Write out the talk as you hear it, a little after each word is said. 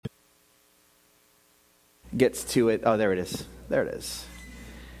gets to it. Oh, there it is. There it is.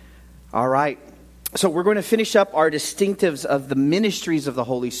 All right. So we're going to finish up our distinctives of the ministries of the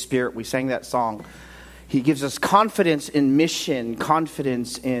Holy Spirit. We sang that song. He gives us confidence in mission,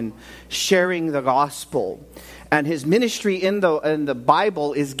 confidence in sharing the gospel. And his ministry in the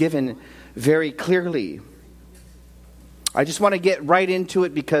Bible is given very clearly. I just want to get right into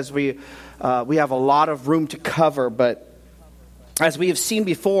it because we have a lot of room to cover. But as we have seen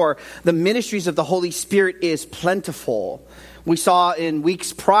before, the ministries of the Holy Spirit is plentiful. We saw in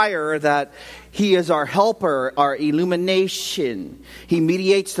weeks prior that he is our helper, our illumination. He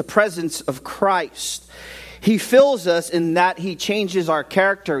mediates the presence of Christ. He fills us in that he changes our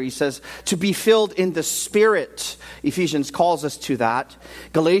character. He says to be filled in the Spirit. Ephesians calls us to that.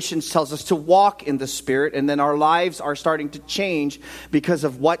 Galatians tells us to walk in the Spirit. And then our lives are starting to change because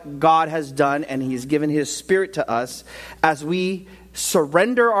of what God has done. And he's given his Spirit to us as we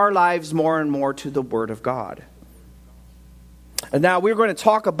surrender our lives more and more to the Word of God. And now we're going to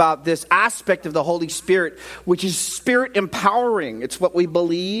talk about this aspect of the Holy Spirit, which is Spirit empowering. It's what we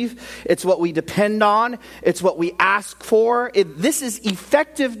believe. It's what we depend on. It's what we ask for. This is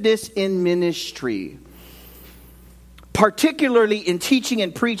effectiveness in ministry, particularly in teaching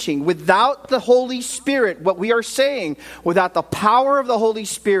and preaching. Without the Holy Spirit, what we are saying, without the power of the Holy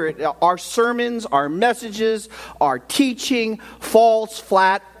Spirit, our sermons, our messages, our teaching falls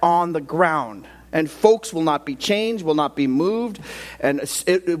flat on the ground. And folks will not be changed, will not be moved. And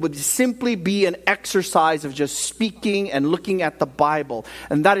it would simply be an exercise of just speaking and looking at the Bible.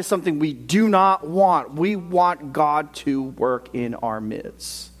 And that is something we do not want. We want God to work in our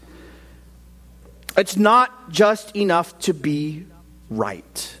midst. It's not just enough to be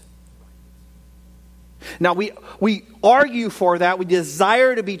right. Now, we argue for that. We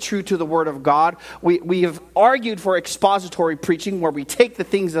desire to be true to the Word of God. We have argued for expository preaching, where we take the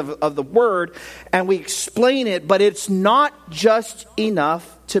things of the Word and we explain it, but it's not just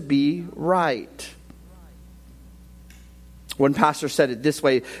enough to be right. One pastor said it this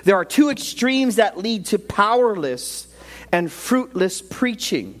way: there are two extremes that lead to powerless and fruitless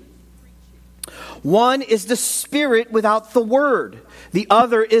preaching. One is the Spirit without the Word. The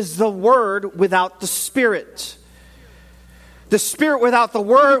other is the Word without the Spirit. The Spirit without the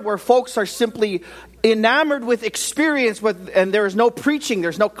Word, where folks are simply enamored with experience, and there is no preaching,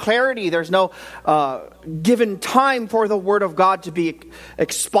 there's no clarity, there's no given time for the Word of God to be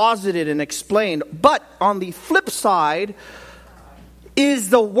exposited and explained. But on the flip side is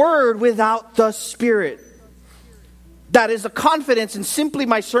the Word without the Spirit. That is the confidence in simply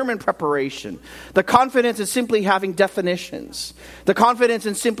my sermon preparation. The confidence in simply having definitions. The confidence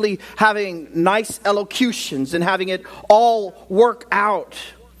in simply having nice elocutions and having it all work out.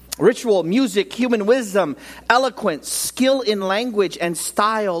 Ritual, music, human wisdom, eloquence, skill in language, and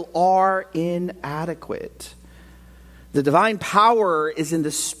style are inadequate. The divine power is in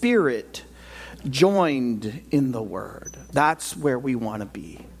the Spirit, joined in the Word. That's where we want to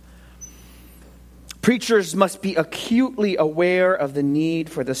be. Preachers must be acutely aware of the need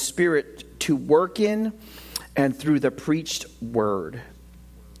for the Spirit to work in and through the preached word.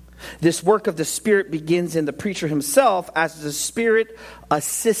 This work of the Spirit begins in the preacher himself as the Spirit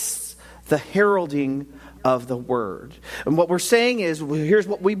assists the heralding of the word. And what we're saying is, here's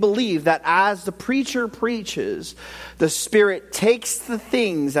what we believe, that as the preacher preaches, the Spirit takes the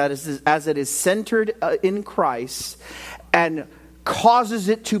things as it is centered in Christ and causes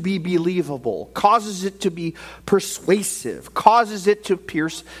it to be believable, causes it to be persuasive, causes it to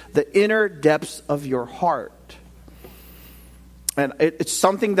pierce the inner depths of your heart. And it's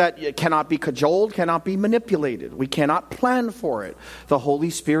something that cannot be cajoled, cannot be manipulated. We cannot plan for it. The Holy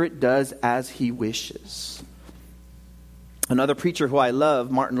Spirit does as He wishes. Another preacher who I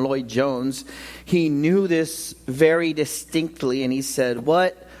love, Martin Lloyd-Jones, he knew this very distinctly, and he said,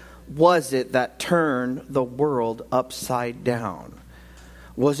 "What was it that turned the world upside down?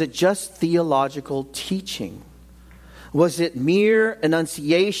 Was it just theological teaching? Was it mere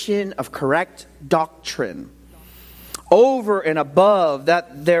enunciation of correct doctrine? Over and above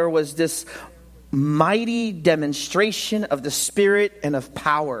that, there was this mighty demonstration of the Spirit and of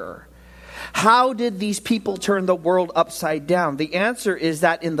power." How did these people turn the world upside down? The answer is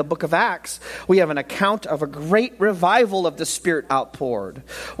that in the book of Acts, we have an account of a great revival of the Spirit outpoured.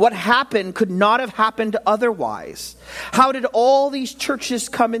 What happened could not have happened otherwise. How did all these churches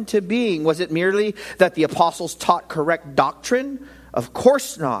come into being? Was it merely that the apostles taught correct doctrine? Of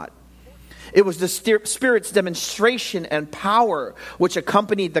course not. It was the Spirit's demonstration and power which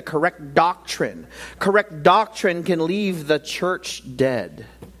accompanied the correct doctrine. Correct doctrine can leave the church dead.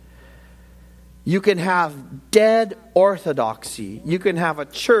 You can have dead orthodoxy. You can have a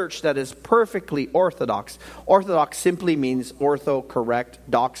church that is perfectly orthodox. Orthodox simply means ortho, correct.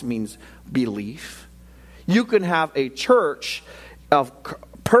 Dox means belief. You can have a church of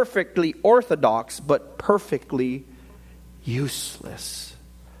perfectly orthodox, but perfectly useless.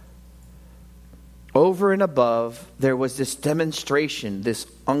 Over and above, there was this demonstration, this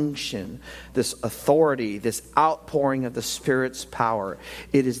unction, this authority, this outpouring of the Spirit's power.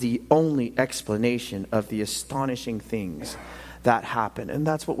 It is the only explanation of the astonishing things that happen. And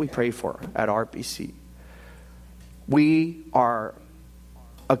that's what we pray for at RBC. We are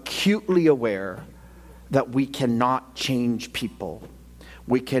acutely aware that we cannot change people.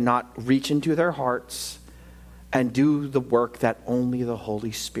 We cannot reach into their hearts and do the work that only the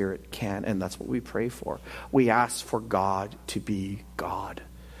Holy Spirit can. And that's what we pray for. We ask for God to be God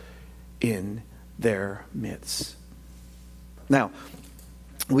in their midst. Now,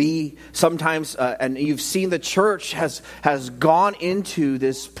 we sometimes, and you've seen the church has gone into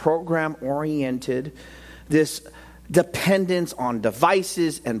this program-oriented, this dependence on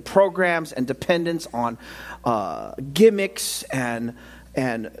devices and programs and dependence on gimmicks and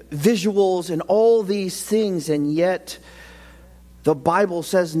visuals and all these things, and yet the Bible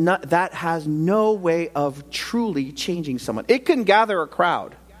says that has no way of truly changing someone. It can gather a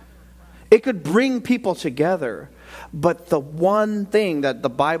crowd. It could bring people together. But the one thing that the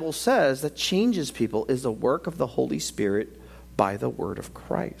Bible says that changes people is the work of the Holy Spirit by the word of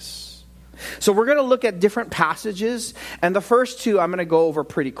Christ. So we're going to look at different passages, and the first two I'm going to go over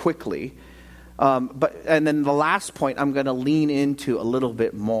pretty quickly. And then the last point I'm going to lean into a little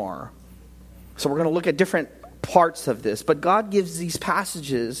bit more. So we're going to look at different parts of this. But God gives these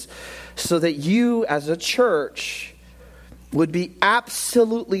passages so that you as a church would be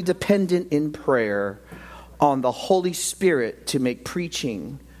absolutely dependent in prayer on the Holy Spirit to make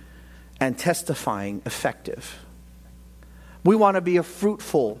preaching and testifying effective. We want to be a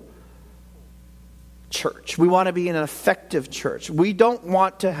fruitful church. We want to be an effective church. We don't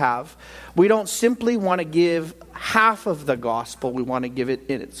simply want to give half of the gospel. We want to give it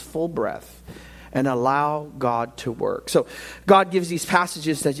in its full breadth and allow God to work. So God gives these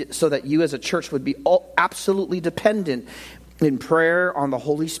passages so that you as a church would be absolutely dependent in prayer on the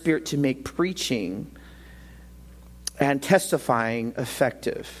Holy Spirit to make preaching and testifying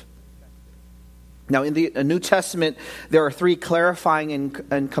effective. Now, in the New Testament, there are three clarifying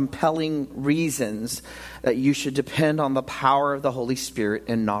and compelling reasons that you should depend on the power of the Holy Spirit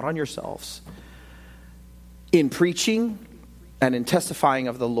and not on yourselves in preaching and in testifying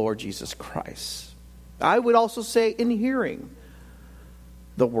of the Lord Jesus Christ. I would also say in hearing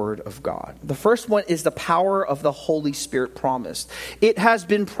the word of God. The first one is the power of the Holy Spirit promised. It has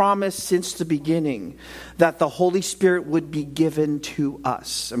been promised since the beginning that the Holy Spirit would be given to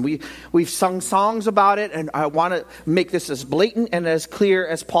us. And we've sung songs about it, and I want to make this as blatant and as clear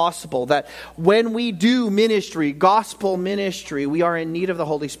as possible that when we do ministry, gospel ministry, we are in need of the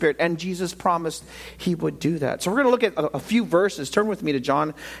Holy Spirit, and Jesus promised he would do that. So we're going to look at a few verses. Turn with me to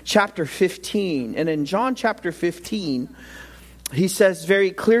John chapter 15. And in John chapter 15, he says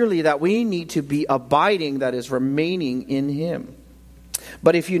very clearly that we need to be abiding, that is, remaining in him.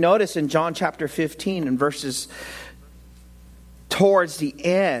 But if you notice in John chapter 15 and verses towards the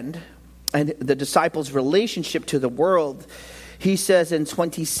end, and the disciples' relationship to the world, he says in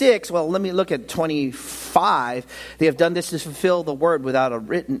 26, well, let me look at 25. They have done this to fulfill the word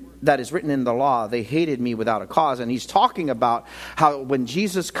that is written in the law. They hated me without a cause. And he's talking about how when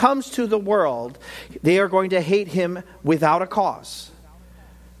Jesus comes to the world, they are going to hate him without a cause.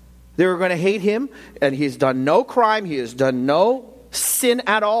 They're going to hate him, and he's done no crime. He has done no sin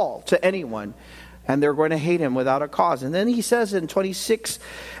at all to anyone. And they're going to hate him without a cause. And then he says in 26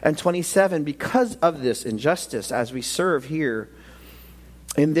 and 27, because of this injustice as we serve here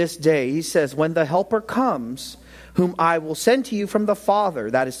in this day, he says, when the Helper comes, whom I will send to you from the Father,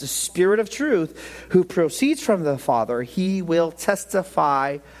 that is the Spirit of truth, who proceeds from the Father, he will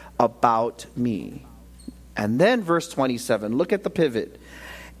testify about me. And then verse 27, look at the pivot.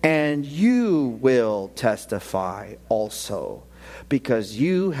 And you will testify also, because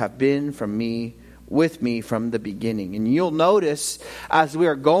you have been with me from the beginning. And you'll notice as we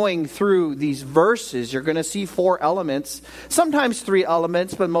are going through these verses, you're going to see 4 elements, sometimes 3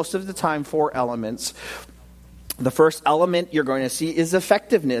 elements, but most of the time 4 elements. The first element you're going to see is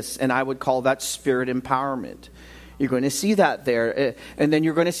effectiveness, and I would call that spirit empowerment. You're going to see that there. And then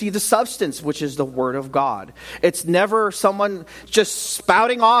you're going to see the substance, which is the Word of God. It's never someone just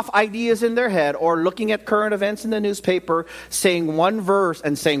spouting off ideas in their head or looking at current events in the newspaper, saying one verse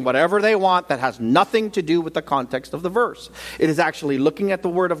and saying whatever they want that has nothing to do with the context of the verse. It is actually looking at the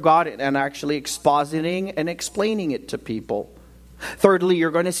Word of God and actually expositing and explaining it to people. Thirdly,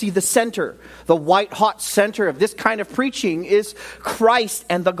 you're going to see the center. The white-hot center of this kind of preaching is Christ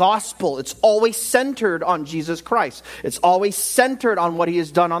and the gospel. It's always centered on Jesus Christ. It's always centered on what he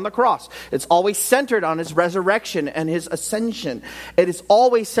has done on the cross. It's always centered on his resurrection and his ascension. It is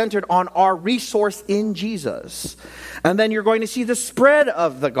always centered on our resource in Jesus. And then you're going to see the spread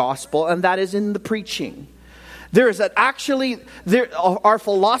of the gospel, and that is in the preaching. Our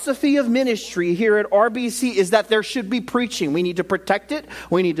philosophy of ministry here at RBC is that there should be preaching. We need to protect it.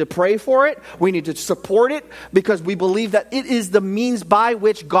 We need to pray for it. We need to support it because we believe that it is the means by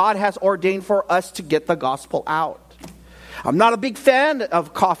which God has ordained for us to get the gospel out. I'm not a big fan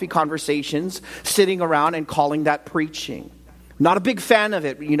of coffee conversations, sitting around and calling that preaching. Not a big fan of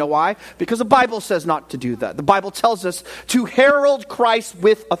it. You know why? Because the Bible says not to do that. The Bible tells us to herald Christ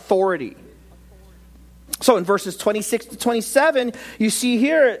with authority. So in verses 26 to 27, you see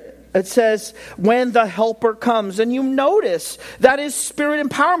here, it says, when the helper comes. And you notice that is spirit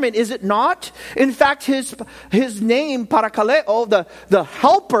empowerment, is it not? In fact, his name, parakaleo, the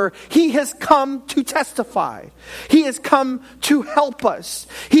helper, he has come to testify. He has come to help us.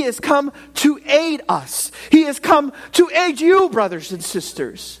 He has come to aid us. He has come to aid you, brothers and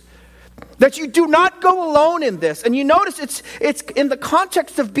sisters. That you do not go alone in this. And you notice it's in the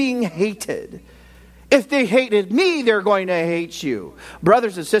context of being hated. If they hated me, they're going to hate you.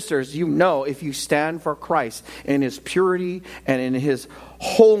 Brothers and sisters, you know if you stand for Christ in his purity and in his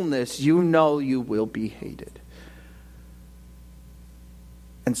wholeness, you know you will be hated.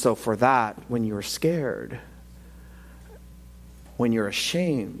 And so for that, when you're scared, when you're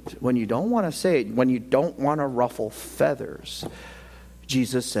ashamed, when you don't want to say it, when you don't want to ruffle feathers,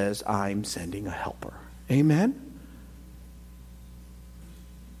 Jesus says, I'm sending a helper. Amen?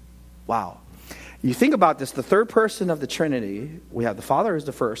 Wow. You think about this, the third person of the Trinity, we have the Father who's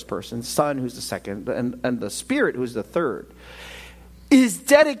the first person, Son who's the second, and the Spirit who's the third, is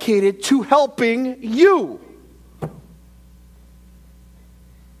dedicated to helping you.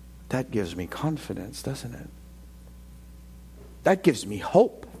 That gives me confidence, doesn't it? That gives me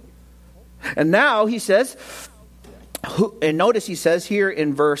hope. And now he says, and notice he says here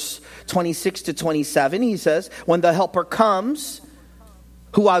in verse 26 to 27, he says, when the helper comes,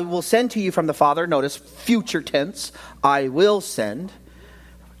 who I will send to you from the Father. Notice, future tense, I will send.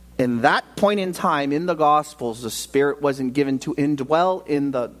 In that point in time, in the Gospels, the Spirit wasn't given to indwell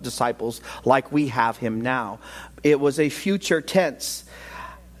in the disciples like we have him now. It was a future tense.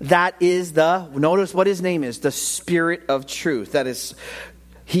 That is notice what his name is, the Spirit of truth. That is,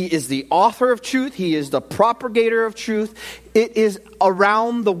 he is the author of truth. He is the propagator of truth. It is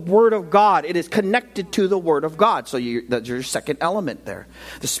around the Word of God. It is connected to the Word of God. So that's your second element there.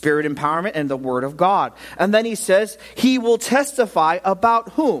 The Spirit empowerment and the Word of God. And then he says, he will testify about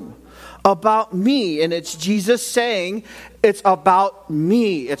whom? About me. And it's Jesus saying, it's about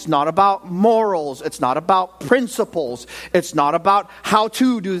me. It's not about morals. It's not about principles. It's not about how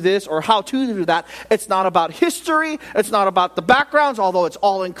to do this or how to do that. It's not about history. It's not about the backgrounds, although it's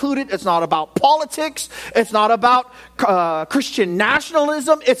all included. It's not about politics. It's not about Christian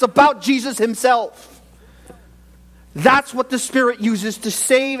nationalism. It's about Jesus himself. That's what the Spirit uses to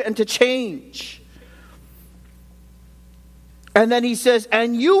save and to change. And then he says,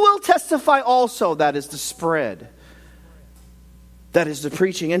 and you will testify also. That is the spread. That is the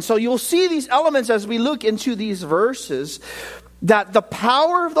preaching. And so you'll see these elements as we look into these verses, that the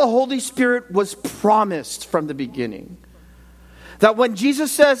power of the Holy Spirit was promised from the beginning. That when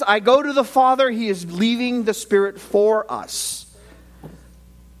Jesus says, I go to the Father, he is leaving the Spirit for us.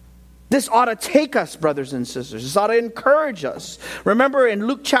 This ought to take us, brothers and sisters. This ought to encourage us. Remember in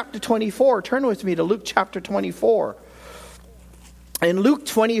Luke chapter 24, turn with me to Luke chapter 24. In Luke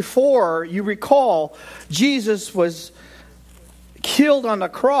 24, you recall, Jesus was killed on the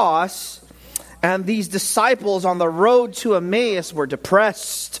cross, and these disciples on the road to Emmaus were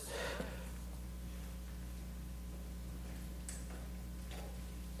depressed.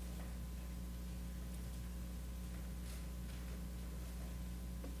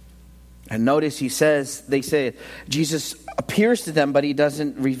 And notice they say, Jesus appears to them, but he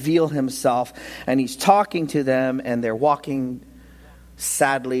doesn't reveal himself. And he's talking to them, and they're walking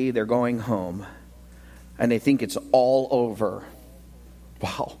sadly, they're going home. And they think it's all over.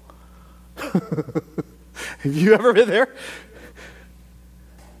 Wow. Have you ever been there?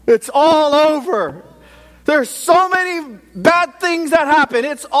 It's all over. There's so many bad things that happen.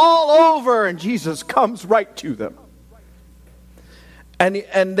 It's all over. And Jesus comes right to them.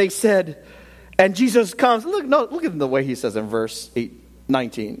 And they said, and Jesus comes. Look at the way he says in verse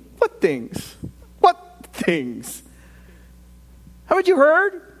 19. What things? What things? Haven't you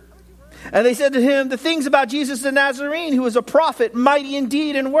heard? And they said to him, the things about Jesus the Nazarene, who was a prophet, mighty in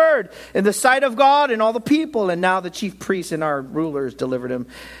deed and word, in the sight of God and all the people. And now the chief priests and our rulers delivered him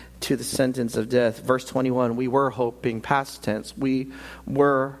to the sentence of death. Verse 21, we were hoping, past tense, we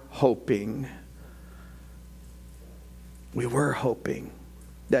were hoping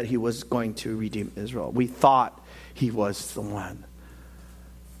that he was going to redeem Israel. We thought he was the one.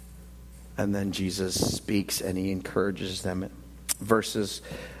 And then Jesus speaks and he encourages them.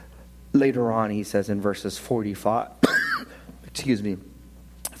 Later on, he says in verses 45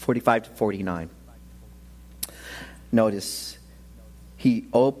 to 49. Notice, he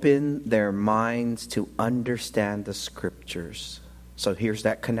opened their minds to understand the scriptures. So here's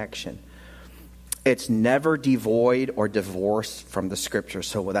that connection. It's never devoid or divorced from the scriptures.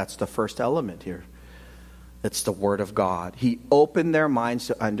 So that's the first element here. It's the word of God. He opened their minds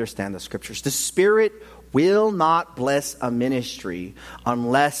to understand the scriptures. The Spirit will not bless a ministry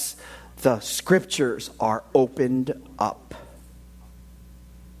unless the scriptures are opened up.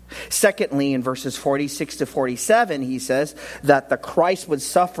 Secondly, in verses 46 to 47, he says that the Christ would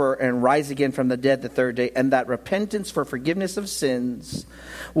suffer and rise again from the dead the third day, and that repentance for forgiveness of sins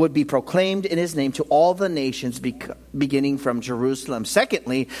would be proclaimed in his name to all the nations, beginning from Jerusalem.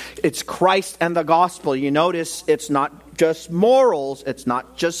 Secondly, it's Christ and the gospel. You notice it's not just morals, it's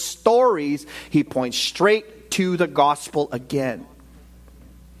not just stories. He points straight to the gospel again.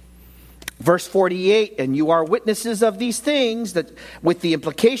 Verse 48, and you are witnesses of these things, that with the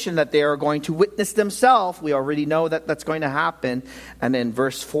implication that they are going to witness themselves. We already know that that's going to happen. And then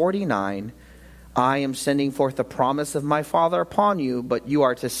verse 49, I am sending forth the promise of my Father upon you, but you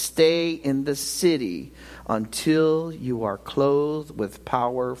are to stay in the city until you are clothed with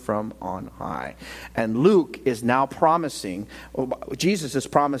power from on high. And Luke is now promising, Jesus is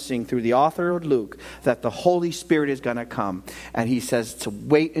promising through the author of Luke, that the Holy Spirit is going to come. And he says to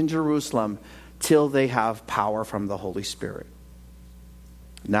wait in Jerusalem till they have power from the Holy Spirit.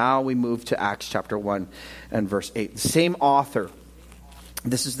 Now we move to Acts chapter 1 and verse 8. The same author.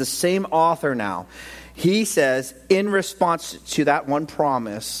 This is the same author now. He says, in response to that one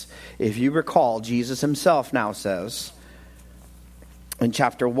promise, if you recall, Jesus himself now says, in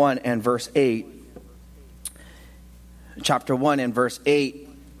chapter 1 and verse 8, chapter 1 and verse 8,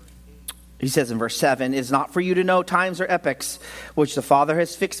 he says in verse 7, it is not for you to know times or epochs which the Father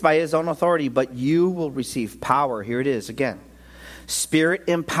has fixed by his own authority, but you will receive power. Here it is again. Spirit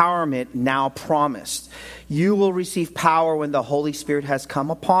empowerment now promised. You will receive power when the Holy Spirit has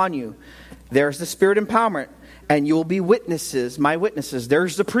come upon you. There's the Spirit empowerment. And you will be witnesses, my witnesses.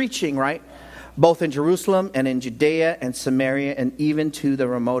 There's the preaching, right? Both in Jerusalem and in Judea and Samaria and even to the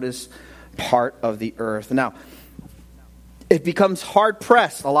remotest part of the earth. Now, it becomes hard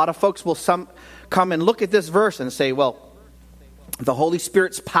pressed. A lot of folks will come and look at this verse and say, well, the Holy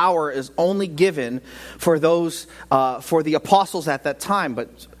Spirit's power is only given for those, for the apostles at that time. But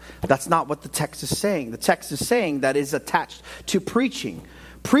that's not what the text is saying. The text is saying that is attached to preaching.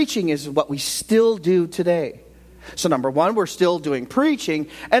 Preaching is what we still do today. So number one, we're still doing preaching.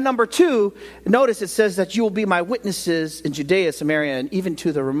 And number two, notice it says that you will be my witnesses in Judea, Samaria, and even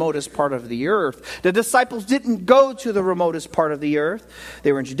to the remotest part of the earth. The disciples didn't go to the remotest part of the earth.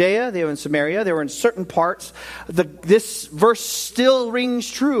 They were in Judea, they were in Samaria, they were in certain parts. This verse still rings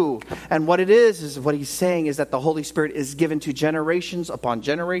true. And what it is what he's saying is that the Holy Spirit is given to generations upon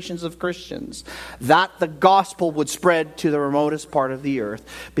generations of Christians, that the gospel would spread to the remotest part of the earth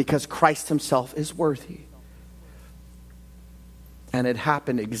because Christ himself is worthy. And it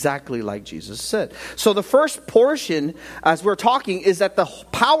happened exactly like Jesus said. So the first portion, as we're talking, is that the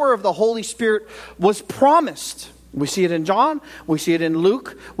power of the Holy Spirit was promised. We see it in John, we see it in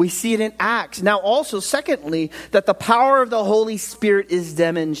Luke, we see it in Acts. Now also, secondly, that the power of the Holy Spirit is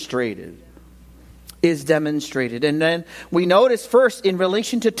demonstrated. And then we notice first in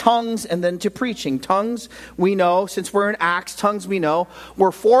relation to tongues and then to preaching. Tongues, we know, since we're in Acts, tongues we know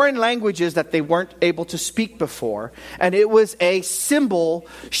were foreign languages that they weren't able to speak before. And it was a symbol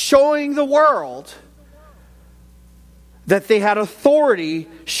showing the world that they had authority,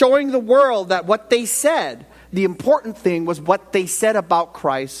 showing the world that what they said, the important thing was what they said about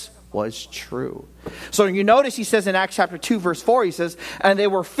Christ was true. So you notice he says in Acts chapter 2 verse 4, he says, and they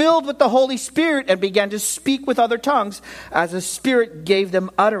were filled with the Holy Spirit and began to speak with other tongues as the Spirit gave them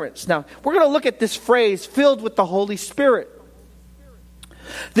utterance. Now, we're going to look at this phrase, filled with the Holy Spirit.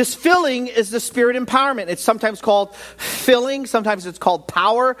 This filling is the Spirit empowerment. It's sometimes called filling, sometimes it's called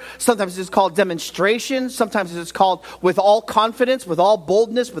power, sometimes it's called demonstration, sometimes it's called with all confidence, with all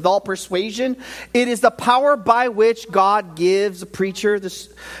boldness, with all persuasion. It is the power by which God gives a preacher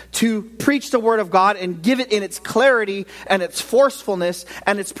to preach the Word of God and give it in its clarity and its forcefulness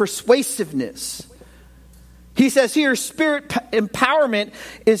and its persuasiveness. He says here, Spirit empowerment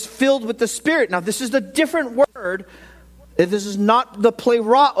is filled with the Spirit. Now, this is the different word. This is not the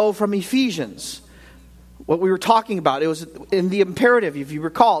plerao from Ephesians. What we were talking about, it was in the imperative, if you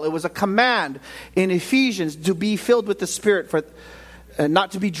recall. It was a command in Ephesians to be filled with the Spirit,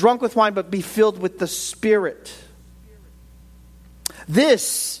 not to be drunk with wine, but be filled with the Spirit.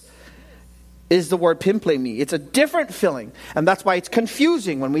 This is the word pimplemi. It's a different filling, and that's why it's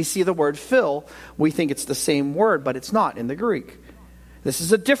confusing. When we see the word fill, we think it's the same word, but it's not in the Greek. This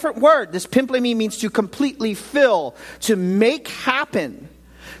is a different word. This pimplemi means to completely fill, to make happen,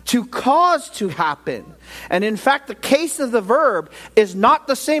 to cause to happen. And in fact, the case of the verb is not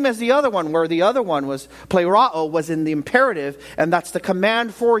the same as the other one, where the other one was plerao, was in the imperative, and that's the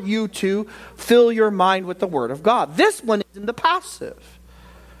command for you to fill your mind with the Word of God. This one is in the passive.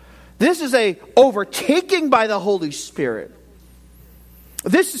 This is a overtaking by the Holy Spirit.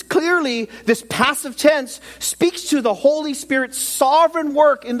 This is clearly, this passive tense speaks to the Holy Spirit's sovereign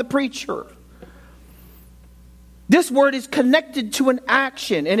work in the preacher. This word is connected to an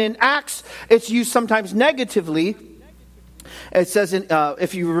action. And in Acts, it's used sometimes negatively. It says,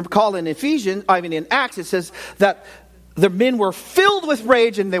 if you recall in Acts, it says that the men were filled with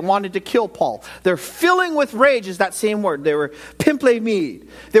rage and they wanted to kill Paul. Their filling with rage is that same word. They were pimplemi.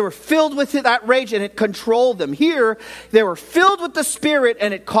 They were filled with that rage and it controlled them. Here, they were filled with the Spirit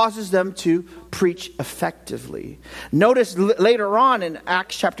and it causes them to preach effectively. Notice later on in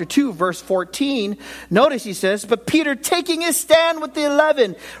Acts chapter 2, verse 14, notice he says, "But Peter, taking his stand with the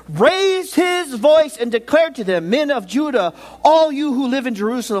 11, raised his voice and declared to them, 'Men of Judah, all you who live in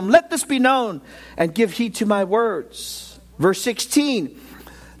Jerusalem, let this be known and give heed to my words.'" Verse 16,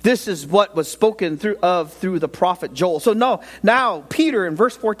 this is what was spoken through the prophet Joel. So now Peter in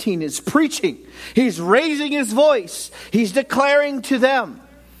verse 14 is preaching. He's raising his voice. He's declaring to them.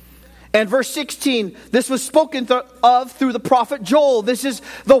 And verse 16, this was spoken of through the prophet Joel. This is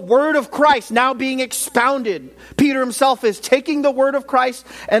the word of Christ now being expounded. Peter himself is taking the word of Christ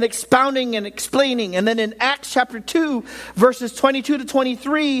and expounding and explaining. And then in Acts chapter 2, verses 22 to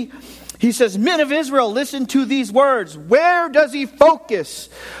 23, he says, "Men of Israel, listen to these words." Where does he focus?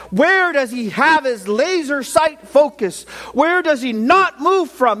 Where does he have his laser sight focus? Where does he not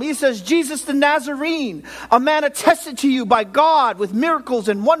move from? He says, "Jesus the Nazarene, a man attested to you by God with miracles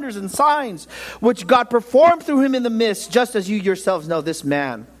and wonders and signs, which God performed through him in the midst, just as you yourselves know this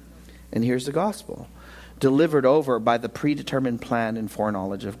man." And here's the gospel. "Delivered over by the predetermined plan and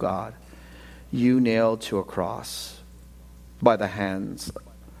foreknowledge of God, you nailed to a cross by the hands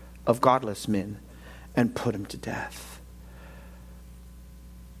of godless men and put him to death."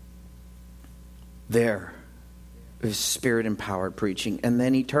 There is Spirit-empowered preaching. And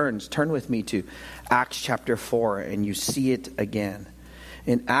then he turn with me to Acts chapter 4, and you see it again.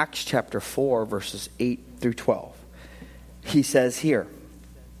 In Acts chapter 4, verses 8 through 12, he says here,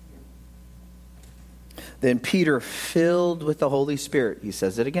 "Then Peter, filled with the Holy Spirit," he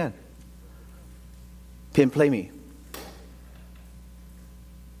says it again, pimplemi,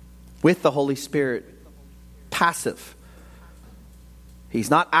 with the Holy Spirit, passive.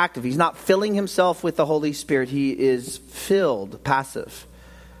 He's not active. He's not filling himself with the Holy Spirit. He is filled, passive,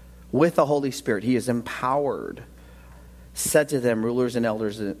 with the Holy Spirit. He is empowered. Said to them, rulers and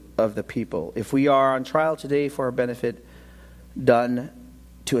elders of the people, "If we are on trial today for a benefit done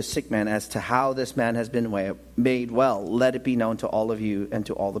to a sick man as to how this man has been made well, let it be known to all of you and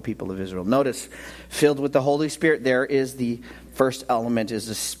to all the people of Israel." Notice, filled with the Holy Spirit, there is the first element, is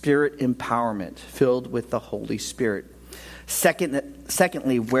the Spirit empowerment, filled with the Holy Spirit.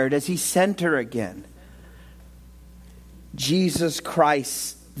 Secondly, where does he center again? Jesus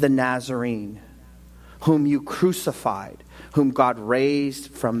Christ the Nazarene, whom you crucified, whom God raised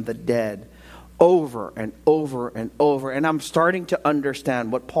from the dead. Over and over and over. And I'm starting to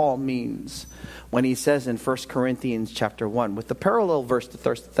understand what Paul means when he says in 1 Corinthians chapter 1, with the parallel verse to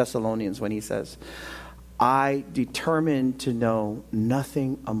Thessalonians, when he says, "I determined to know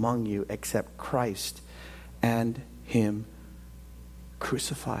nothing among you except Christ and him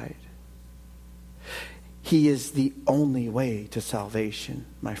crucified." He is the only way to salvation,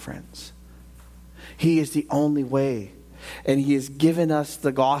 my friends. He is the only way. And he has given us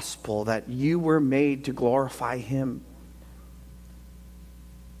the gospel that you were made to glorify him.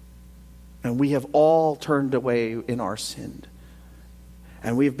 And we have all turned away in our sin.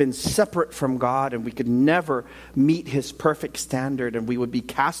 And we've been separate from God, and we could never meet his perfect standard, and we would be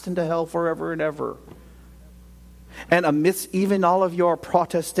cast into hell forever and ever. And amidst even all of your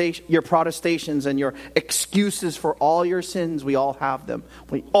protestations and your excuses for all your sins, we all have them.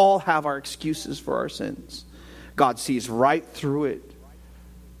 We all have our excuses for our sins. God sees right through it.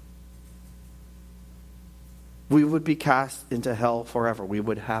 We would be cast into hell forever. We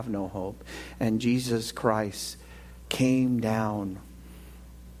would have no hope. And Jesus Christ came down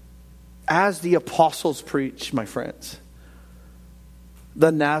as the apostles preach, my friends.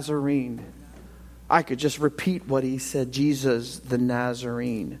 The Nazarene. I could just repeat what he said. Jesus, the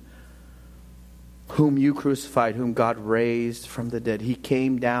Nazarene, whom you crucified, whom God raised from the dead. He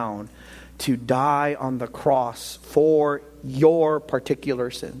came down to die on the cross for your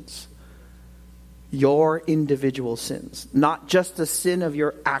particular sins. Your individual sins. Not just the sin of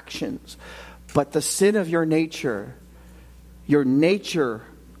your actions, but the sin of your nature. Your nature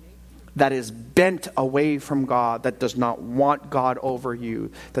that is bent away from God, that does not want God over you,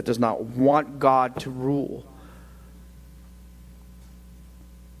 that does not want God to rule.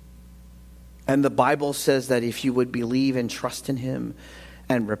 And the Bible says that if you would believe and trust in him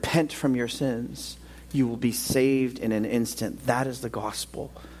and repent from your sins, you will be saved in an instant. That is the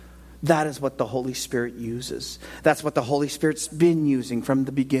gospel. That is what the Holy Spirit uses. That's what the Holy Spirit's been using from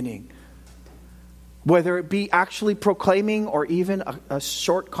the beginning. Whether it be actually proclaiming or even a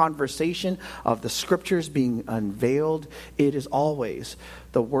short conversation of the scriptures being unveiled, it is always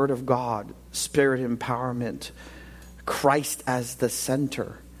the Word of God, Spirit empowerment, Christ as the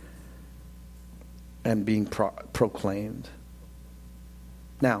center, and being proclaimed.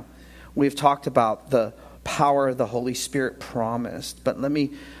 Now, we've talked about the power of the Holy Spirit promised, but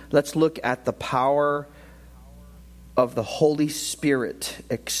let's look at the power of the Holy Spirit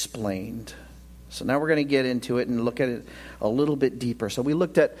explained. So now we're going to get into it and look at it a little bit deeper. So we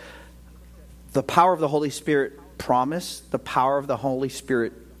looked at the power of the Holy Spirit promised, the power of the Holy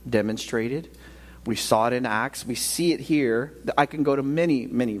Spirit demonstrated. We saw it in Acts. We see it here. I can go to many,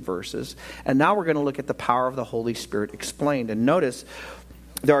 many verses. And now we're going to look at the power of the Holy Spirit explained. And notice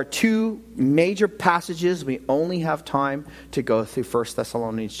there are two major passages. We only have time to go through 1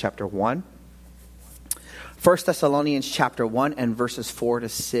 Thessalonians chapter 1. 1 Thessalonians chapter 1 and verses 4 to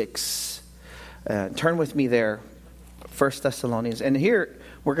 6. Turn with me there, 1 Thessalonians. And here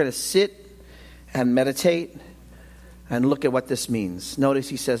we're going to sit and meditate and look at what this means. Notice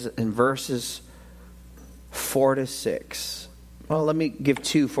he says in verses 4 to 6. Well, let me give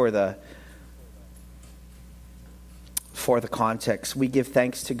two for the context. We give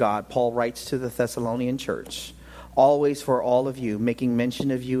thanks to God. Paul writes to the Thessalonian church, always for all of you, making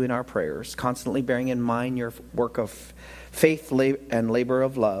mention of you in our prayers, constantly bearing in mind your work of faith and labor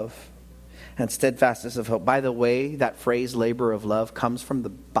of love, and steadfastness of hope. By the way, that phrase, labor of love, comes from the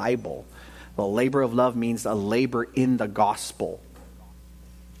Bible. Well, labor of love means a labor in the gospel.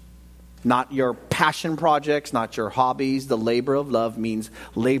 Not your passion projects, not your hobbies. The labor of love means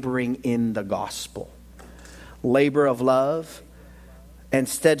laboring in the gospel. Labor of love and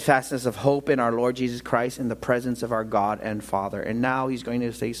steadfastness of hope in our Lord Jesus Christ in the presence of our God and Father. And now he's going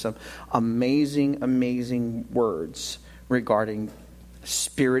to say some amazing, amazing words regarding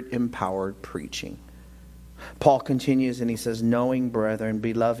Spirit-empowered preaching. Paul continues and he says, knowing, brethren,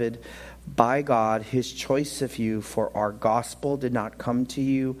 beloved, by God, his choice of you, for our gospel did not come to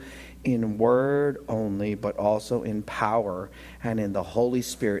you in word only, but also in power and in the Holy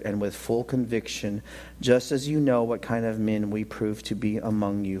Spirit and with full conviction, just as you know what kind of men we proved to be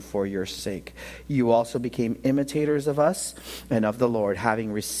among you for your sake. You also became imitators of us and of the Lord,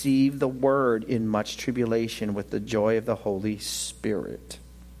 having received the word in much tribulation with the joy of the Holy Spirit.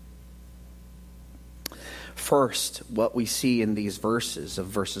 First, what we see in these verses of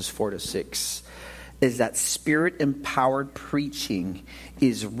verses 4 to 6 is that Spirit-empowered preaching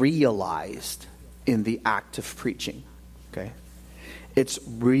is realized in the act of preaching. Okay? It's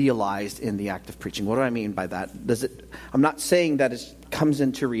realized in the act of preaching. What do I mean by that? I'm not saying that it comes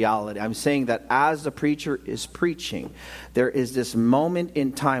into reality. I'm saying that as the preacher is preaching, there is this moment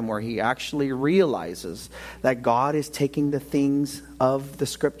in time where he actually realizes that God is taking the things of the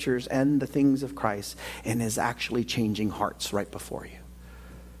scriptures and the things of Christ and is actually changing hearts right before you.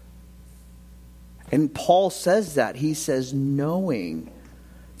 And Paul says that. He says knowing.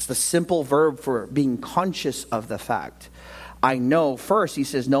 It's the simple verb for being conscious of the fact. I know, first, he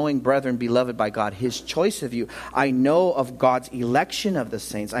says, knowing, brethren, beloved by God, his choice of you. I know of God's election of the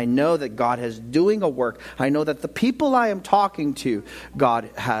saints. I know that God is doing a work. I know that the people I am talking to, God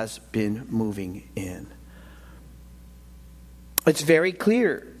has been moving in. It's very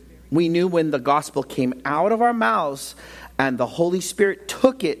clear. We knew when the gospel came out of our mouths And the Holy Spirit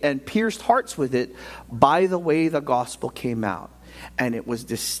took it and pierced hearts with it by the way the gospel came out. And it was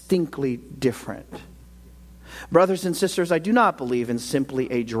distinctly different. Brothers and sisters, I do not believe in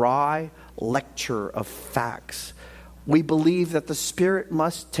simply a dry lecture of facts. We believe that the Spirit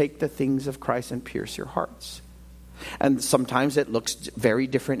must take the things of Christ and pierce your hearts. And sometimes it looks very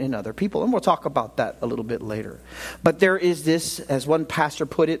different in other people. And we'll talk about that a little bit later. But there is this, as one pastor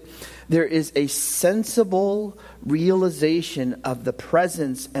put it, there is a sensible realization of the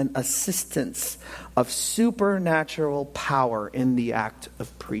presence and assistance of supernatural power in the act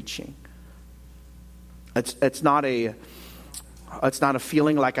of preaching. It's not a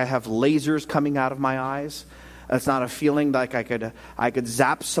feeling like I have lasers coming out of my eyes. It's not a feeling like I could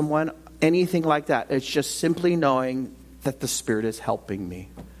zap someone. Anything like that. It's just simply knowing that the Spirit is helping me.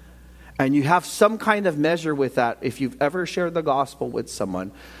 And you have some kind of measure with that if you've ever shared the gospel with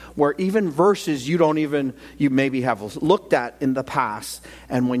someone, where even verses you maybe have looked at in the past,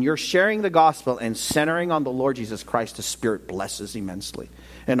 and when you're sharing the gospel and centering on the Lord Jesus Christ, the Spirit blesses immensely.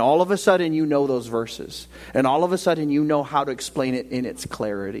 And all of a sudden you know those verses. And all of a sudden you know how to explain it in its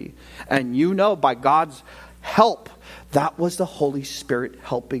clarity. And you know by God's help, that was the Holy Spirit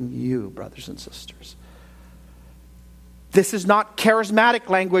helping you, brothers and sisters. This is not charismatic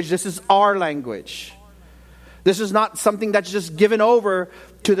language. This is our language. This is not something that's just given over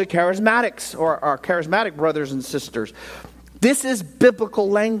to the charismatics or our charismatic brothers and sisters. This is biblical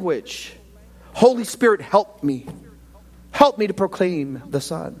language. Holy Spirit, help me. Help me to proclaim the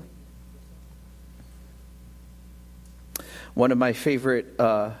Son. One of my favorite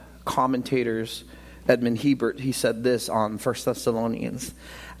commentators, Edmund Hebert, he said this on 1 Thessalonians.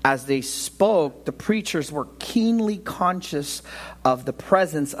 As they spoke, the preachers were keenly conscious of the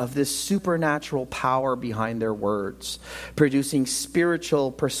presence of this supernatural power behind their words, producing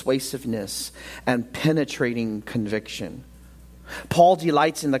spiritual persuasiveness and penetrating conviction. Paul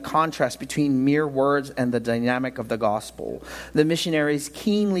delights in the contrast between mere words and the dynamic of the gospel. The missionaries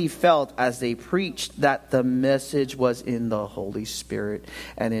keenly felt as they preached that the message was in the Holy Spirit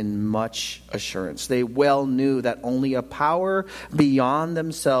and in much assurance. They well knew that only a power beyond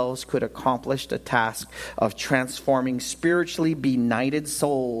themselves could accomplish the task of transforming spiritually benighted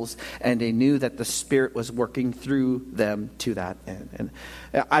souls, and they knew that the Spirit was working through them to that end. And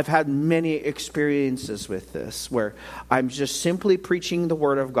I've had many experiences with this where I'm just simply preaching the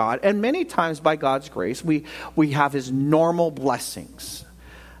Word of God. And many times by God's grace, we have His normal blessings.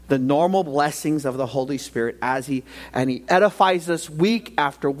 The normal blessings of the Holy Spirit He edifies us week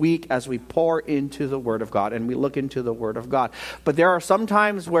after week as we pour into the Word of God and we look into the Word of God. But there are some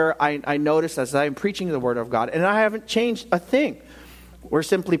times where I notice as I'm preaching the Word of God and I haven't changed a thing. We're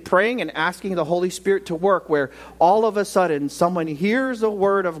simply praying and asking the Holy Spirit to work, where all of a sudden someone hears the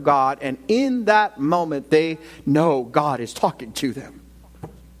Word of God, and in that moment they know God is talking to them.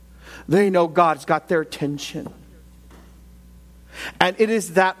 They know God's got their attention. And it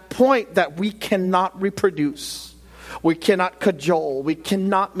is that point that we cannot reproduce. We cannot cajole. We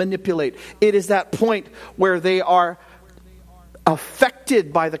cannot manipulate. It is that point where they are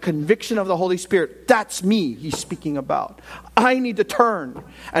affected by the conviction of the Holy Spirit. That's me he's speaking about. I need to turn.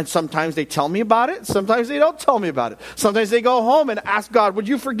 And sometimes they tell me about it. Sometimes they don't tell me about it. Sometimes they go home and ask God, would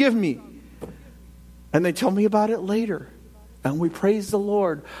you forgive me? And they tell me about it later. And we praise the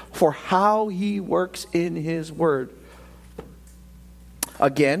Lord for how He works in His Word.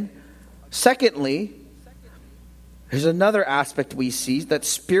 Again, secondly, there's another aspect we see, that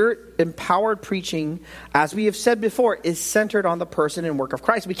Spirit-empowered preaching, as we have said before, is centered on the person and work of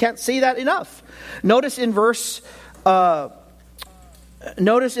Christ. We can't say that enough. Notice in the verse,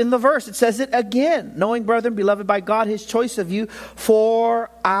 it says it again. Knowing, brethren, beloved by God, His choice of you, for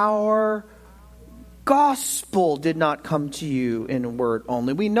our gospel did not come to you in word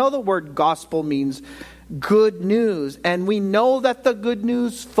only. We know the word gospel means good news, and we know that the good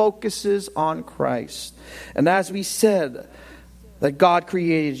news focuses on Christ. And as we said, that God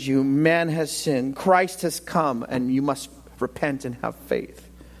created you, man has sinned, Christ has come, and you must repent and have faith.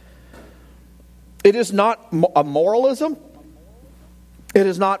 It is not a moralism. It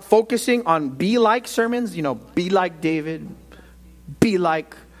is not focusing on be-like sermons, be like David, be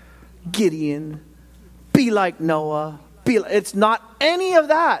like Gideon, be like Noah. It's not any of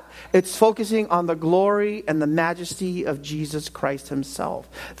that. It's focusing on the glory and the majesty of Jesus Christ Himself.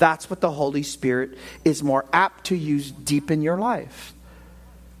 That's what the Holy Spirit is more apt to use deep in your life.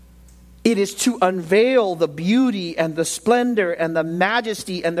 It is to unveil the beauty and the splendor and the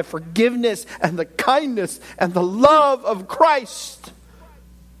majesty and the forgiveness and the kindness and the love of Christ.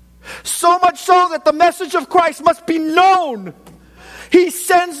 So much so that the message of Christ must be known. He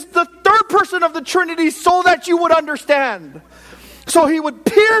sends the third person of of the Trinity so that you would understand. So he would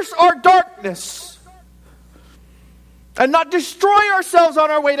pierce our darkness and not destroy ourselves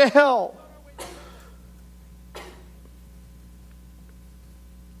on our way to hell.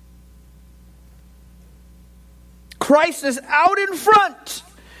 Christ is out in front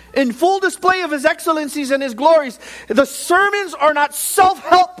in full display of his excellencies and his glories. The sermons are not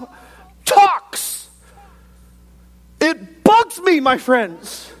self-help talks. It bugs me, my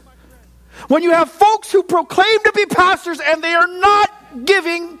friends, when you have folks who proclaim to be pastors and they are not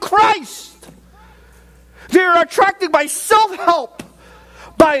giving Christ. They are attracted by self-help,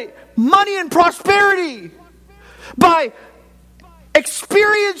 by money and prosperity, by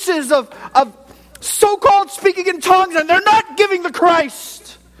experiences of so-called speaking in tongues, and they're not giving the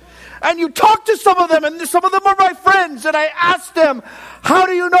Christ. And you talk to some of them, and some of them are my friends, and I ask them, how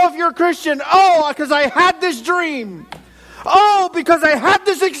do you know if you're a Christian? Oh, because I had this dream. Oh, because I had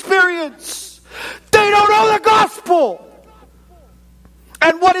this experience. They don't know the gospel.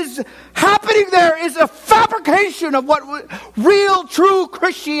 And what is happening there is a fabrication of what real, true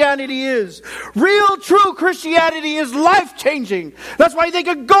Christianity is. Real, true Christianity is life-changing. That's why they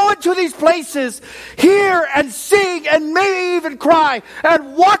can go into these places, hear and sing and maybe even cry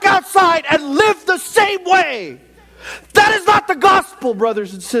and walk outside and live the same way. That is not the gospel,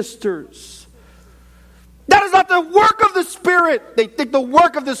 brothers and sisters. That is not the work of the Spirit. They think the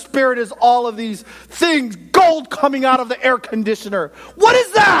work of the Spirit is all of these things, gold coming out of the air conditioner. What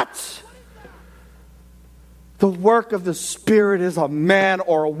is that? The work of the Spirit is a man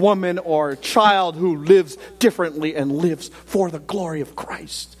or a woman or a child who lives differently and lives for the glory of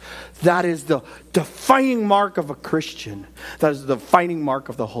Christ. That is the defining mark of a Christian. That is the defining mark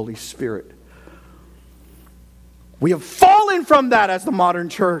of the Holy Spirit. We have fallen from that as the modern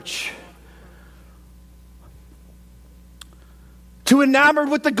church. Too enamored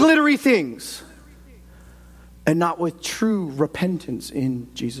with the glittery things and not with true repentance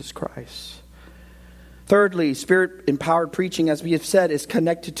in Jesus Christ. Thirdly, Spirit-empowered preaching, as we have said, is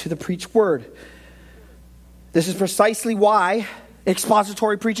connected to the preached word. This is precisely why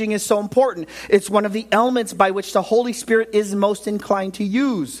expository preaching is so important. It's one of the elements by which the Holy Spirit is most inclined to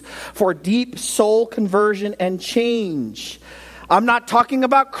use for deep soul conversion and change. I'm not talking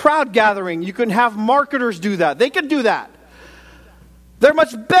about crowd gathering. You can have marketers do that. They can do that. They're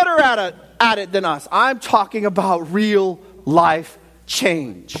much better at it than us. I'm talking about real life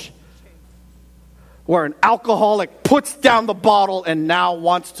change. Where an alcoholic puts down the bottle and now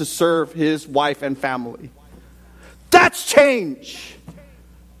wants to serve his wife and family. That's change.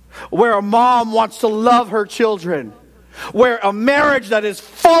 Where a mom wants to love her children. Where a marriage that is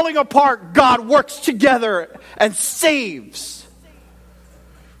falling apart, God works together and saves.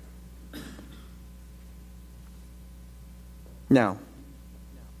 Now,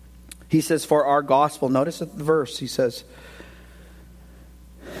 he says, for our gospel, notice the verse, he says,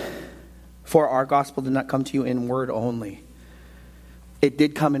 for our gospel did not come to you in word only. It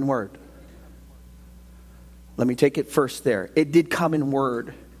did come in word. Let me take it first there. It did come in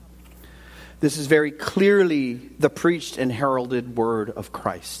word. This is very clearly the preached and heralded word of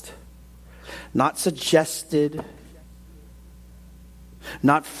Christ. Not suggested,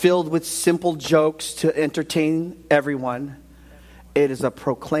 not filled with simple jokes to entertain everyone. It is a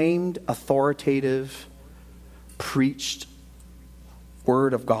proclaimed, authoritative, preached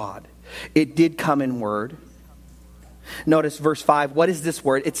word of God. It did come in word. Notice verse 5. What is this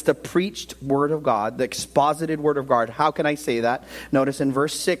word? It's the preached word of God, the exposited word of God. How can I say that? Notice in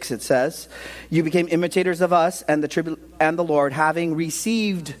verse 6 it says, you became imitators of us and the Lord, having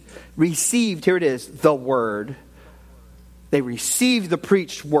received, here it is, the word. They received the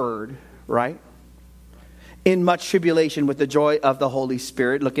preached word, right? In much tribulation with the joy of the Holy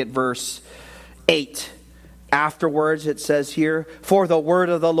Spirit. Look at verse 8. Afterwards, it says here, for the word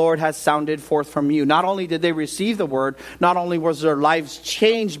of the Lord has sounded forth from you. Not only did they receive the word, not only was their lives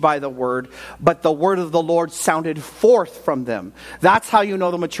changed by the word, but the word of the Lord sounded forth from them. That's how you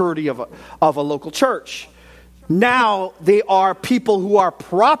know the maturity of a local church. Now they are people who are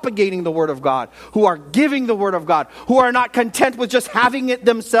propagating the word of God, who are giving the word of God, who are not content with just having it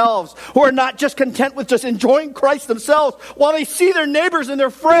themselves, who are not just content with just enjoying Christ themselves, while they see their neighbors and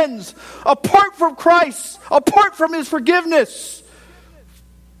their friends apart from Christ, apart from his forgiveness.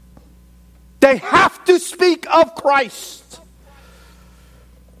 They have to speak of Christ.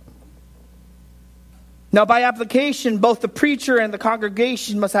 Now, by application, both the preacher and the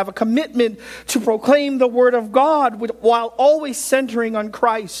congregation must have a commitment to proclaim the word of God while always centering on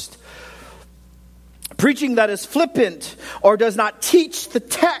Christ. Preaching that is flippant or does not teach the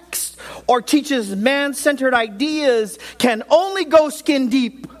text or teaches man-centered ideas can only go skin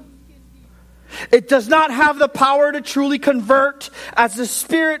deep. It does not have the power to truly convert, as the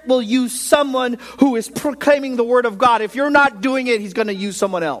Spirit will use someone who is proclaiming the Word of God. If you're not doing it, He's going to use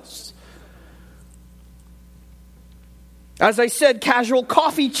someone else. As I said, casual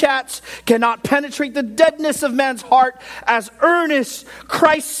coffee chats cannot penetrate the deadness of man's heart as earnest,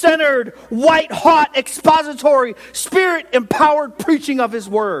 Christ-centered, white-hot, expository, Spirit-empowered preaching of His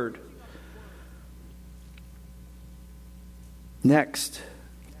Word. Next,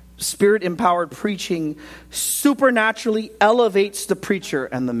 Spirit-empowered preaching supernaturally elevates the preacher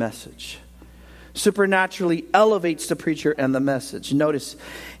and the message. Supernaturally elevates the preacher and the message. Notice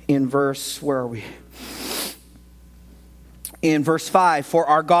in where are we? In verse 5, for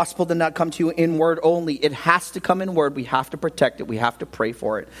our gospel did not come to you in word only. It has to come in word. We have to protect it. We have to pray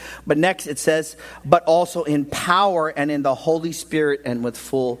for it. But next it says, but also in power and in the Holy Spirit and with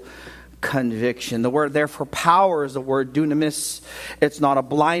full conviction. The word there for power is the word dunamis. It's not a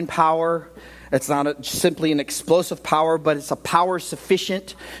blind power. It's not simply an explosive power, but it's a power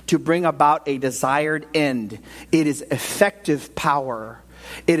sufficient to bring about a desired end. It is effective power.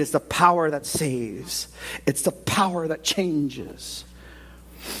 It is the power that saves. It's the power that changes.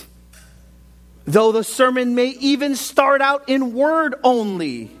 Though the sermon may even start out in word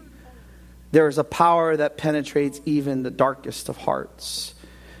only, there is a power that penetrates even the darkest of hearts.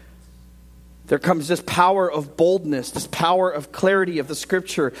 There comes this power of boldness, this power of clarity of the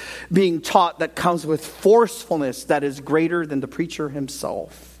Scripture being taught that comes with forcefulness that is greater than the preacher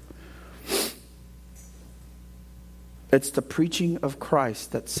himself. It's the preaching of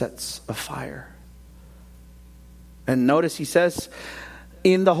Christ that sets a fire. And notice he says,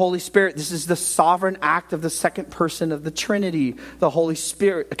 in the Holy Spirit, this is the sovereign act of the second person of the Trinity, the Holy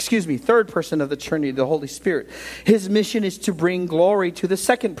Spirit, third person of the Trinity, the Holy Spirit. His mission is to bring glory to the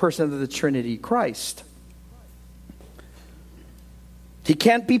second person of the Trinity, Christ. He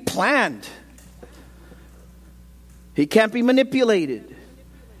can't be planned. He can't be manipulated.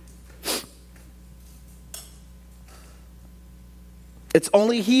 It's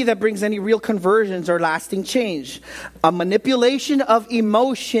only He that brings any real conversions or lasting change. A manipulation of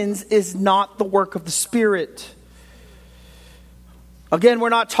emotions is not the work of the Spirit. Again, we're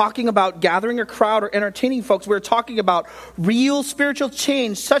not talking about gathering a crowd or entertaining folks. We're talking about real spiritual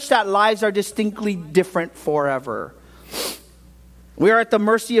change such that lives are distinctly different forever. We are at the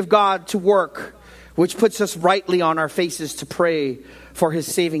mercy of God to work, which puts us rightly on our faces to pray for His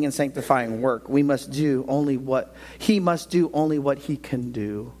saving and sanctifying work. He must do only what He can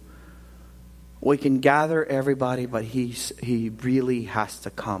do. We can gather everybody, but He really has to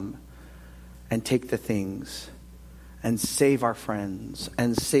come and take the things and save our friends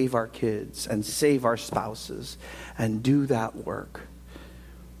and save our kids and save our spouses and do that work.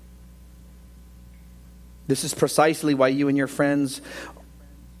 This is precisely why you and your friends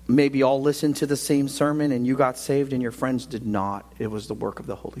maybe all listened to the same sermon and you got saved and your friends did not. It was the work of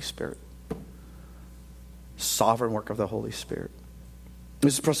the Holy Spirit. Sovereign work of the Holy Spirit.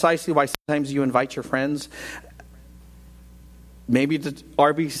 This is precisely why sometimes you invite your friends, maybe to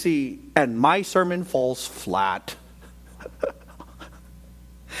RBC, and my sermon falls flat.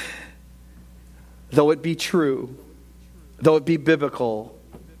 Though it be true, though it be biblical,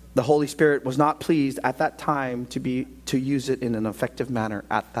 the Holy Spirit was not pleased at that time to use it in an effective manner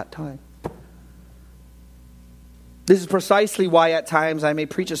at that time. This is precisely why at times I may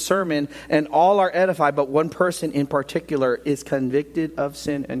preach a sermon and all are edified, but one person in particular is convicted of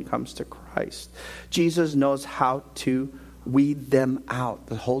sin and comes to Christ. Jesus knows how to weed them out.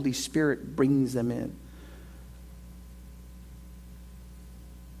 The Holy Spirit brings them in.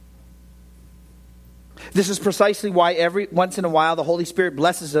 This is precisely why every once in a while the Holy Spirit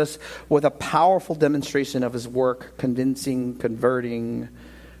blesses us with a powerful demonstration of His work, convincing, converting,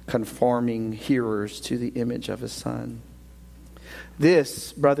 conforming hearers to the image of His Son.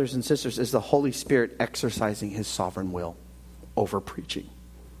 This, brothers and sisters, is the Holy Spirit exercising His sovereign will over preaching.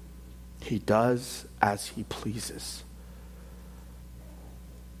 He does as He pleases.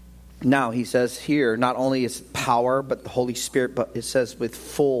 Now, he says here, not only is it power, but the Holy Spirit, but it says with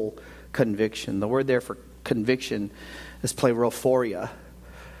full conviction. The word there for conviction is plerothoria.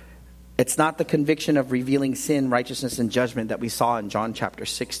 It's not the conviction of revealing sin, righteousness, and judgment that we saw in John chapter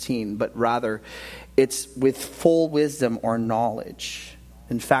 16, but rather it's with full wisdom or knowledge.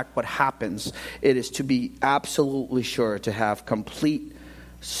 In fact, what happens, it is to be absolutely sure, to have complete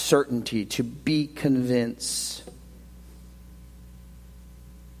certainty, to be convinced.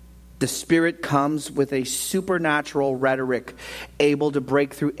 The Spirit comes with a supernatural rhetoric able to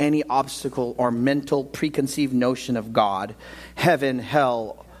break through any obstacle or mental preconceived notion of God, heaven,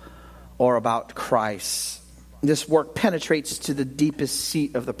 hell, or about Christ. this work penetrates to the deepest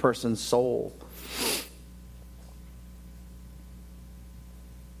seat of the person's soul.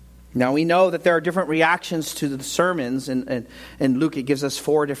 Now we know that there are different reactions to the sermons, and Luke, it gives us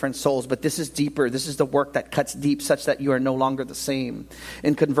 4 different souls, but this is deeper. This is the work that cuts deep such that you are no longer the same.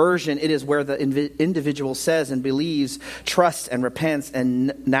 In conversion, it is where the individual says and believes, trusts and repents,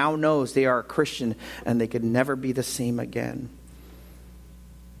 and now knows they are a Christian and they could never be the same again.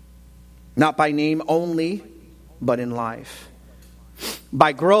 Not by name only, but in life.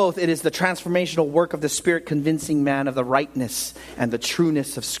 By growth, it is the transformational work of the Spirit convincing man of the rightness and the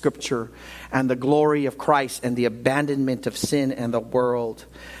trueness of Scripture and the glory of Christ and the abandonment of sin and the world.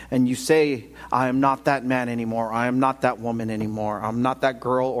 And you say, I am not that man anymore. I am not that woman anymore. I'm not that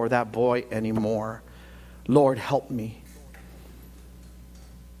girl or that boy anymore. Lord, help me.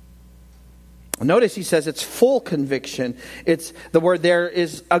 Notice he says it's full conviction. It's the word there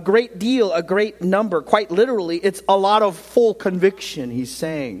is a great deal, a great number. Quite literally, it's a lot of full conviction. He's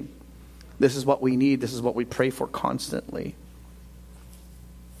saying, this is what we need. This is what we pray for constantly.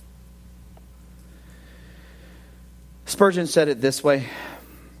 Spurgeon said it this way.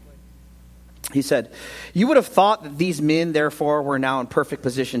 He said, you would have thought that these men, therefore, were now in perfect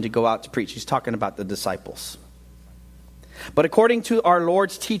position to go out to preach. He's talking about the disciples. But according to our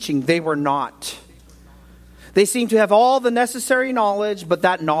Lord's teaching, they were not. They seem to have all the necessary knowledge, but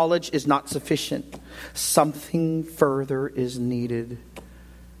that knowledge is not sufficient. Something further is needed.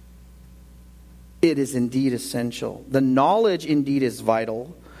 It is indeed essential. The knowledge indeed is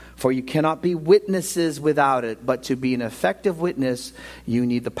vital, for you cannot be witnesses without it. But to be an effective witness, you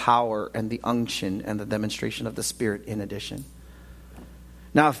need the power and the unction and the demonstration of the Spirit in addition.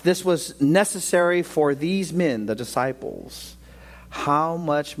 Now, if this was necessary for these men, the disciples, how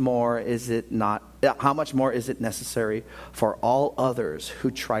much more is it necessary for all others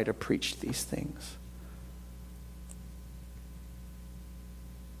who try to preach these things?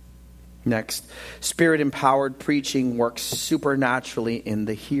 Next, Spirit-empowered preaching works supernaturally in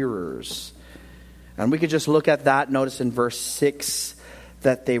the hearers. And we could just look at that. Notice in verse 6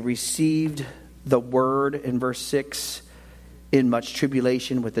 that they received the word in verse 6 in much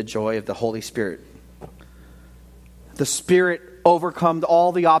tribulation with the joy of the Holy Spirit. The Spirit overcome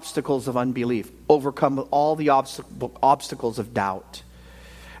all the obstacles of unbelief, overcome all the obstacles of doubt.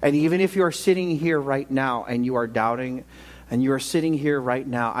 And even if you are sitting here right now and you are doubting, and you are sitting here right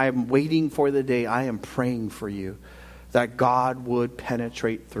now, I am waiting for the day, I am praying for you, that God would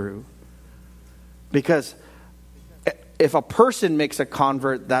penetrate through. Because if a person makes a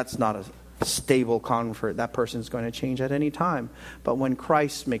convert, that's not a stable convert. That person's going to change at any time. But when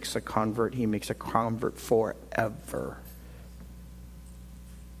Christ makes a convert, he makes a convert forever.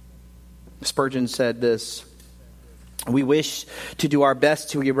 Spurgeon said this, we wish to do our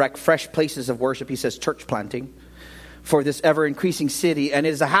best to erect fresh places of worship, he says church planting, for this ever-increasing city. And it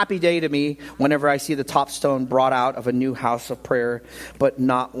is a happy day to me whenever I see the top stone brought out of a new house of prayer. But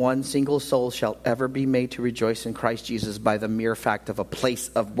not one single soul shall ever be made to rejoice in Christ Jesus by the mere fact of a place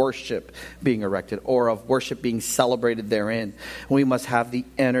of worship being erected or of worship being celebrated therein. We must have the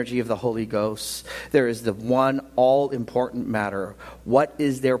energy of the Holy Ghost. There is the one all-important matter. What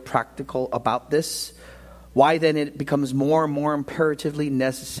is there practical about this? Why then it becomes more and more imperatively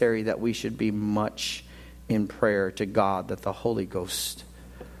necessary that we should be much in prayer to God that the Holy Ghost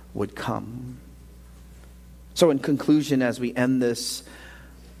would come. So in conclusion, as we end this,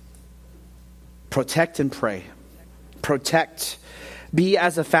 protect and pray. Protect. Be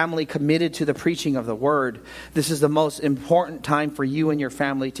as a family committed to the preaching of the word. This is the most important time for you and your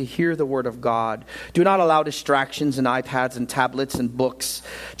family to hear the word of God. Do not allow distractions and iPads and tablets and books.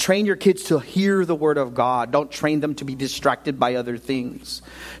 Train your kids to hear the word of God. Don't train them to be distracted by other things.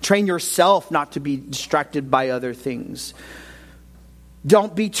 Train yourself not to be distracted by other things.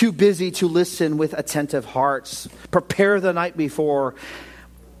 Don't be too busy to listen with attentive hearts. Prepare the night before.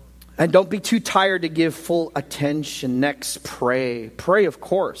 And don't be too tired to give full attention. Next, pray. Pray, of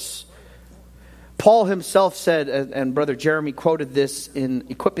course. Paul himself said, and Brother Jeremy quoted this in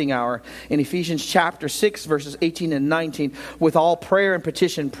Equipping Hour, in Ephesians chapter 6, verses 18 and 19, with all prayer and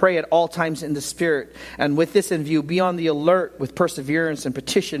petition, pray at all times in the Spirit. And with this in view, be on the alert with perseverance and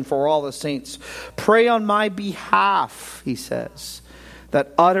petition for all the saints. Pray on my behalf, he says,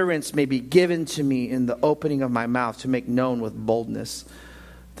 that utterance may be given to me in the opening of my mouth to make known with boldness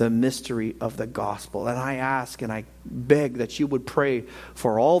the mystery of the gospel. And I ask and I beg that you would pray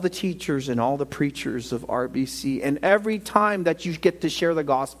for all the teachers and all the preachers of RBC. And every time that you get to share the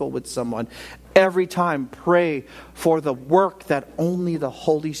gospel with someone, every time pray for the work that only the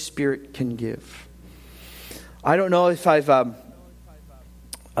Holy Spirit can give. I don't know if I've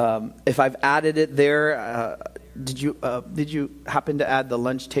If I've added it there, did you happen to add the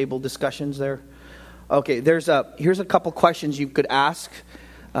lunch table discussions there? Okay, here's a couple questions you could ask,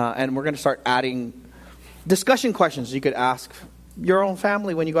 and we're going to start adding discussion questions you could ask your own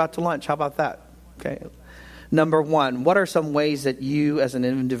family when you go out to lunch. How about that? Okay. Number one, what are some ways that you as an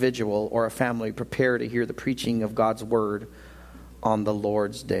individual or a family prepare to hear the preaching of God's word on the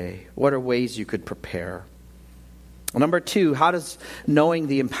Lord's Day? What are ways you could prepare? Number two, how does knowing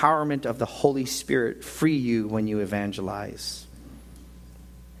the empowerment of the Holy Spirit free you when you evangelize?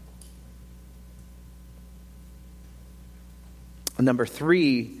 Number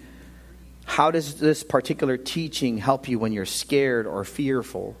three, how does this particular teaching help you when you're scared or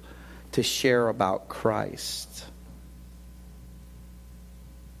fearful to share about Christ?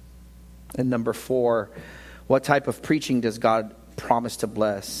 And number four, what type of preaching does God promise to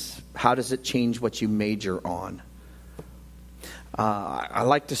bless? How does it change what you major on? I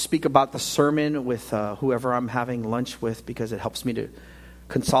like to speak about the sermon with whoever I'm having lunch with because it helps me to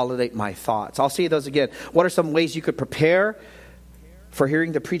consolidate my thoughts. I'll say those again. What are some ways you could prepare for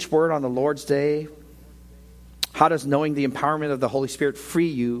hearing the preached word on the Lord's Day? How does knowing the empowerment of the Holy Spirit free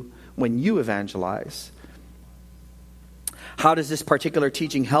you when you evangelize? How does this particular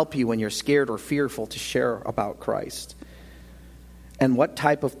teaching help you when you're scared or fearful to share about Christ? And what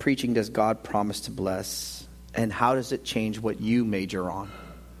type of preaching does God promise to bless? And how does it change what you major on?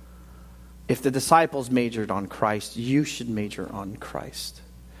 If the disciples majored on Christ, you should major on Christ.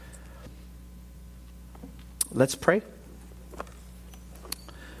 Let's pray.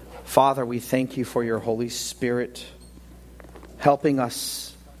 Father, we thank you for your Holy Spirit helping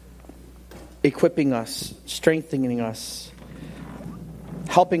us, equipping us, strengthening us,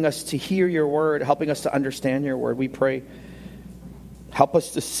 helping us to hear your word, helping us to understand your word. We pray, help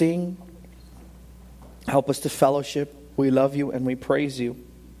us to sing, help us to fellowship. We love you and we praise you.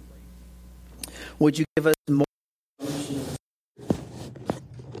 Would you give us more of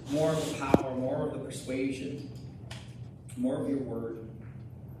the power, more of the persuasion, more of your word?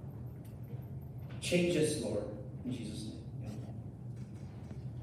 Change us, Lord, in Jesus' name.